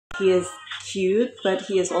he is cute, but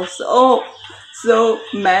he is also so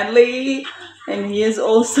manly, and he is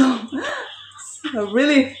also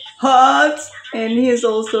really hot, and he is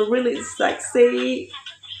also really sexy,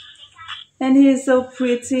 and he is so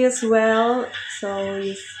pretty as well. So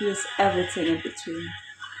he's everything in between.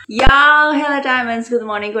 Y'all, hello diamonds, good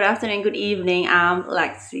morning, good afternoon, good evening. I'm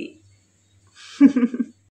Lexi.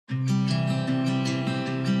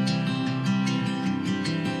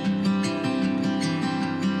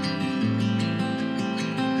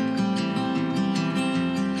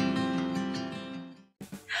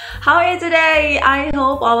 How are you today? I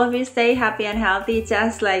hope all of you stay happy and healthy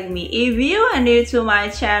just like me. If you are new to my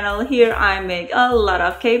channel, here I make a lot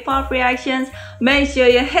of K-pop reactions. Make sure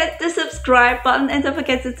you hit the subscribe button and don't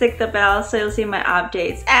forget to tick the bell so you'll see my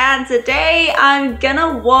updates. And today I'm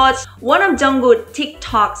gonna watch one of Jungkook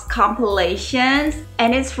TikTok's compilations,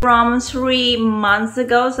 and it's from 3 months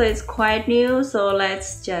ago, so it's quite new. So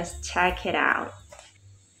let's just check it out.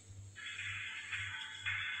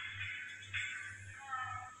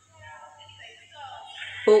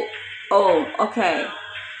 Okay.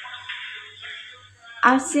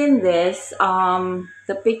 I've seen this,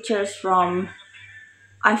 the pictures from,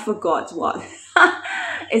 I forgot what.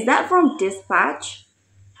 Is that from Dispatch?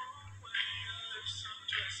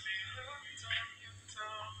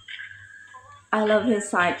 I love his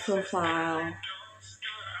side profile.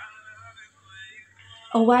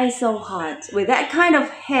 Oh, why is so hot? With that kind of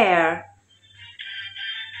hair.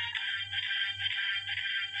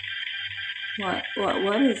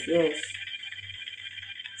 What is this?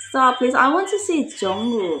 Stop, please. I want to see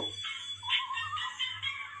Jungkook.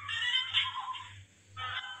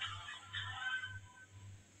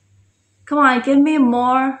 Come on, give me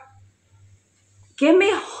more. Give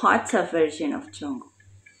me a hotter version of Jungkook.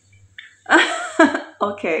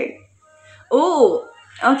 Okay. Oh,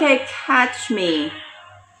 okay, catch me.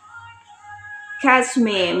 Catch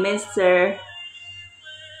me, Mr.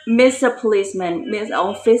 Policeman, Miss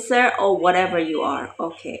Officer, or whatever you are.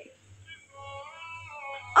 Okay.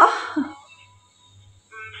 Oh,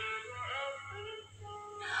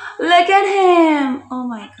 look at him. Oh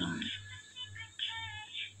my god.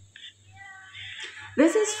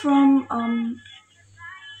 This is from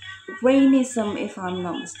Rainism, if I'm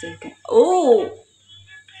not mistaken. Oh.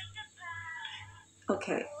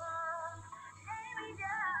 Okay.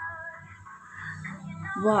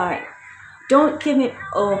 Why? Don't give me.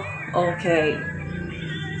 Oh, okay.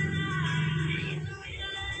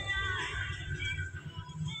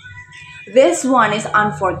 This one is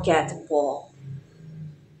unforgettable.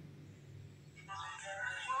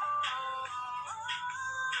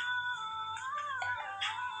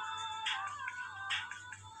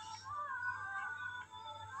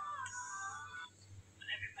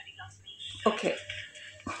 Okay.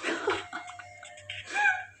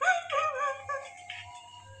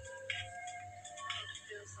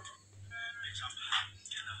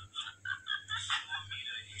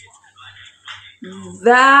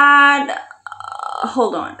 That,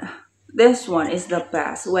 hold on. This one is the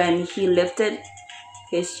best. When he lifted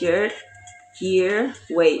his shirt here.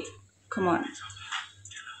 Wait, come on.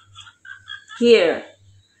 Here.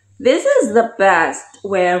 This is the best,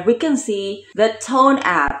 where we can see the tone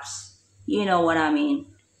apps. You know what I mean.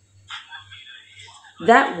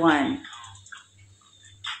 That one.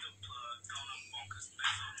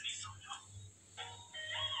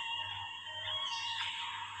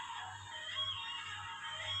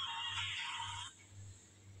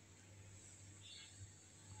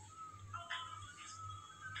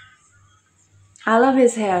 I love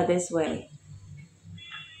his hair this way.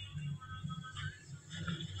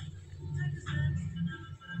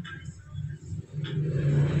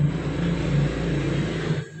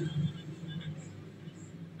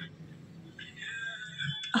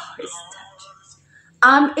 Oh, his tattoos.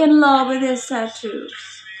 I'm in love with his tattoos.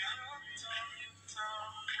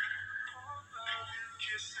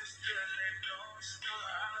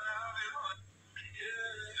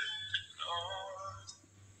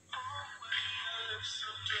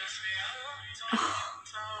 Oh,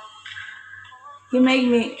 he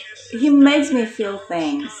makes me feel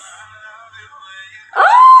things.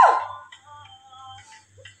 Oh!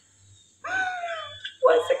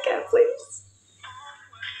 Once again, please.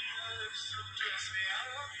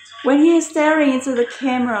 When he is staring into the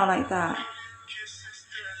camera like that.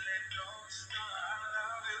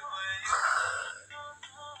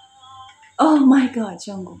 Oh my god,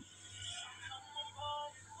 Jungkook.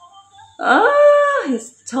 Oh,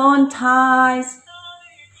 his tone ties.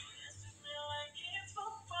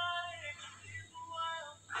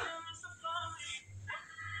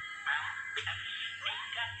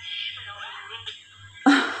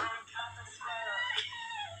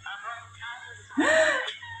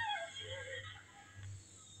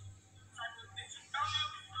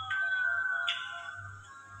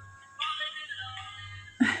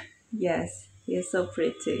 Yes, he is so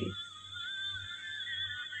pretty.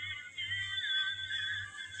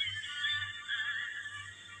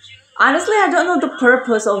 Honestly, I don't know the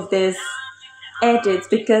purpose of this edits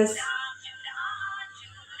because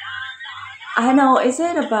I know, is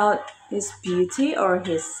it about his beauty or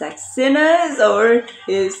his sexiness or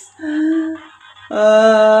his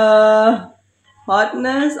uh,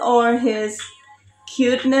 hotness or his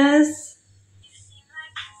cuteness?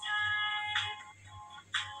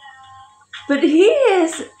 But he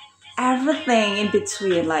is everything in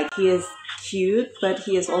between. Like he is cute, but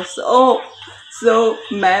he is also so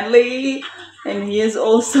manly, and he is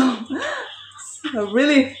also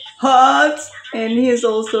really hot, and he is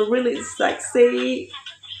also really sexy,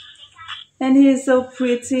 and he is so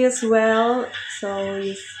pretty as well. So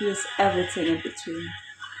he's everything in between.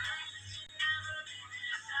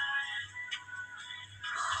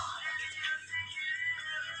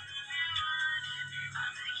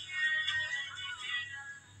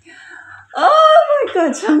 Oh my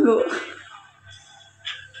god, Jungkook.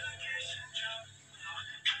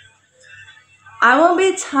 I won't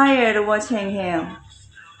be tired watching him.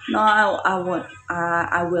 No, I won't.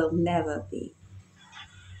 I will never be.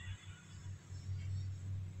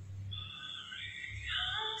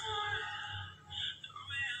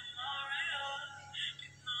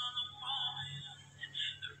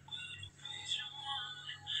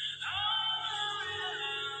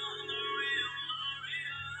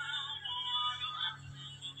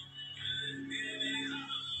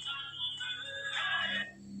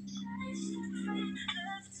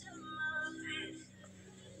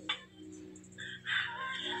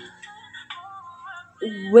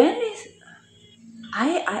 When is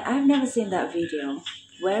I've never seen that video.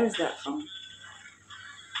 Where is that from?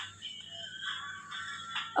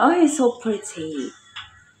 Oh, he's so pretty.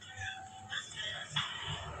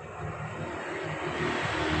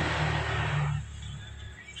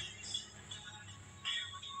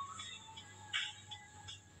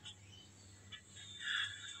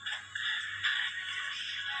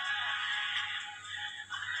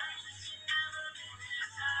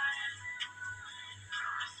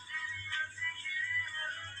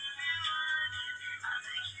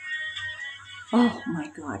 Oh my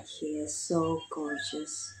god, he is so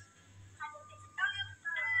gorgeous.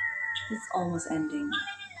 It's almost ending.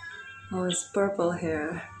 Oh, his purple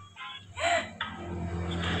hair.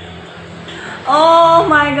 Oh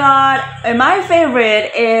my god. And my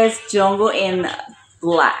favorite is Jungkook in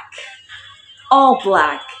black. All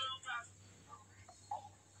black.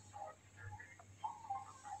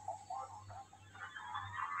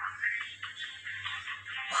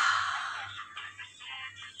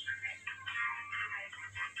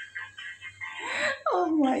 Oh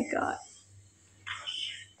my god.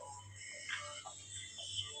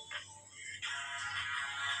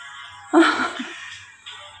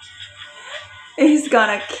 He's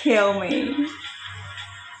gonna kill me.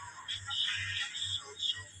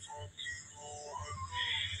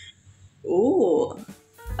 Ooh.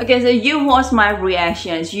 Okay, so you watched my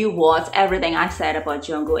reactions, you watched everything I said about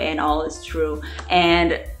Jungkook, and all is true.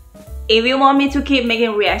 And if you want me to keep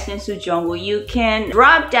making reactions to Jungkook, you can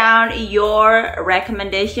drop down your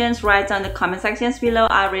recommendations right down in the comment sections below.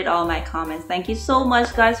 I read all my comments. Thank you so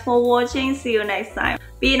much guys for watching. See you next time.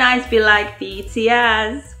 Be nice, be like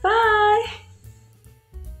BTS. Bye!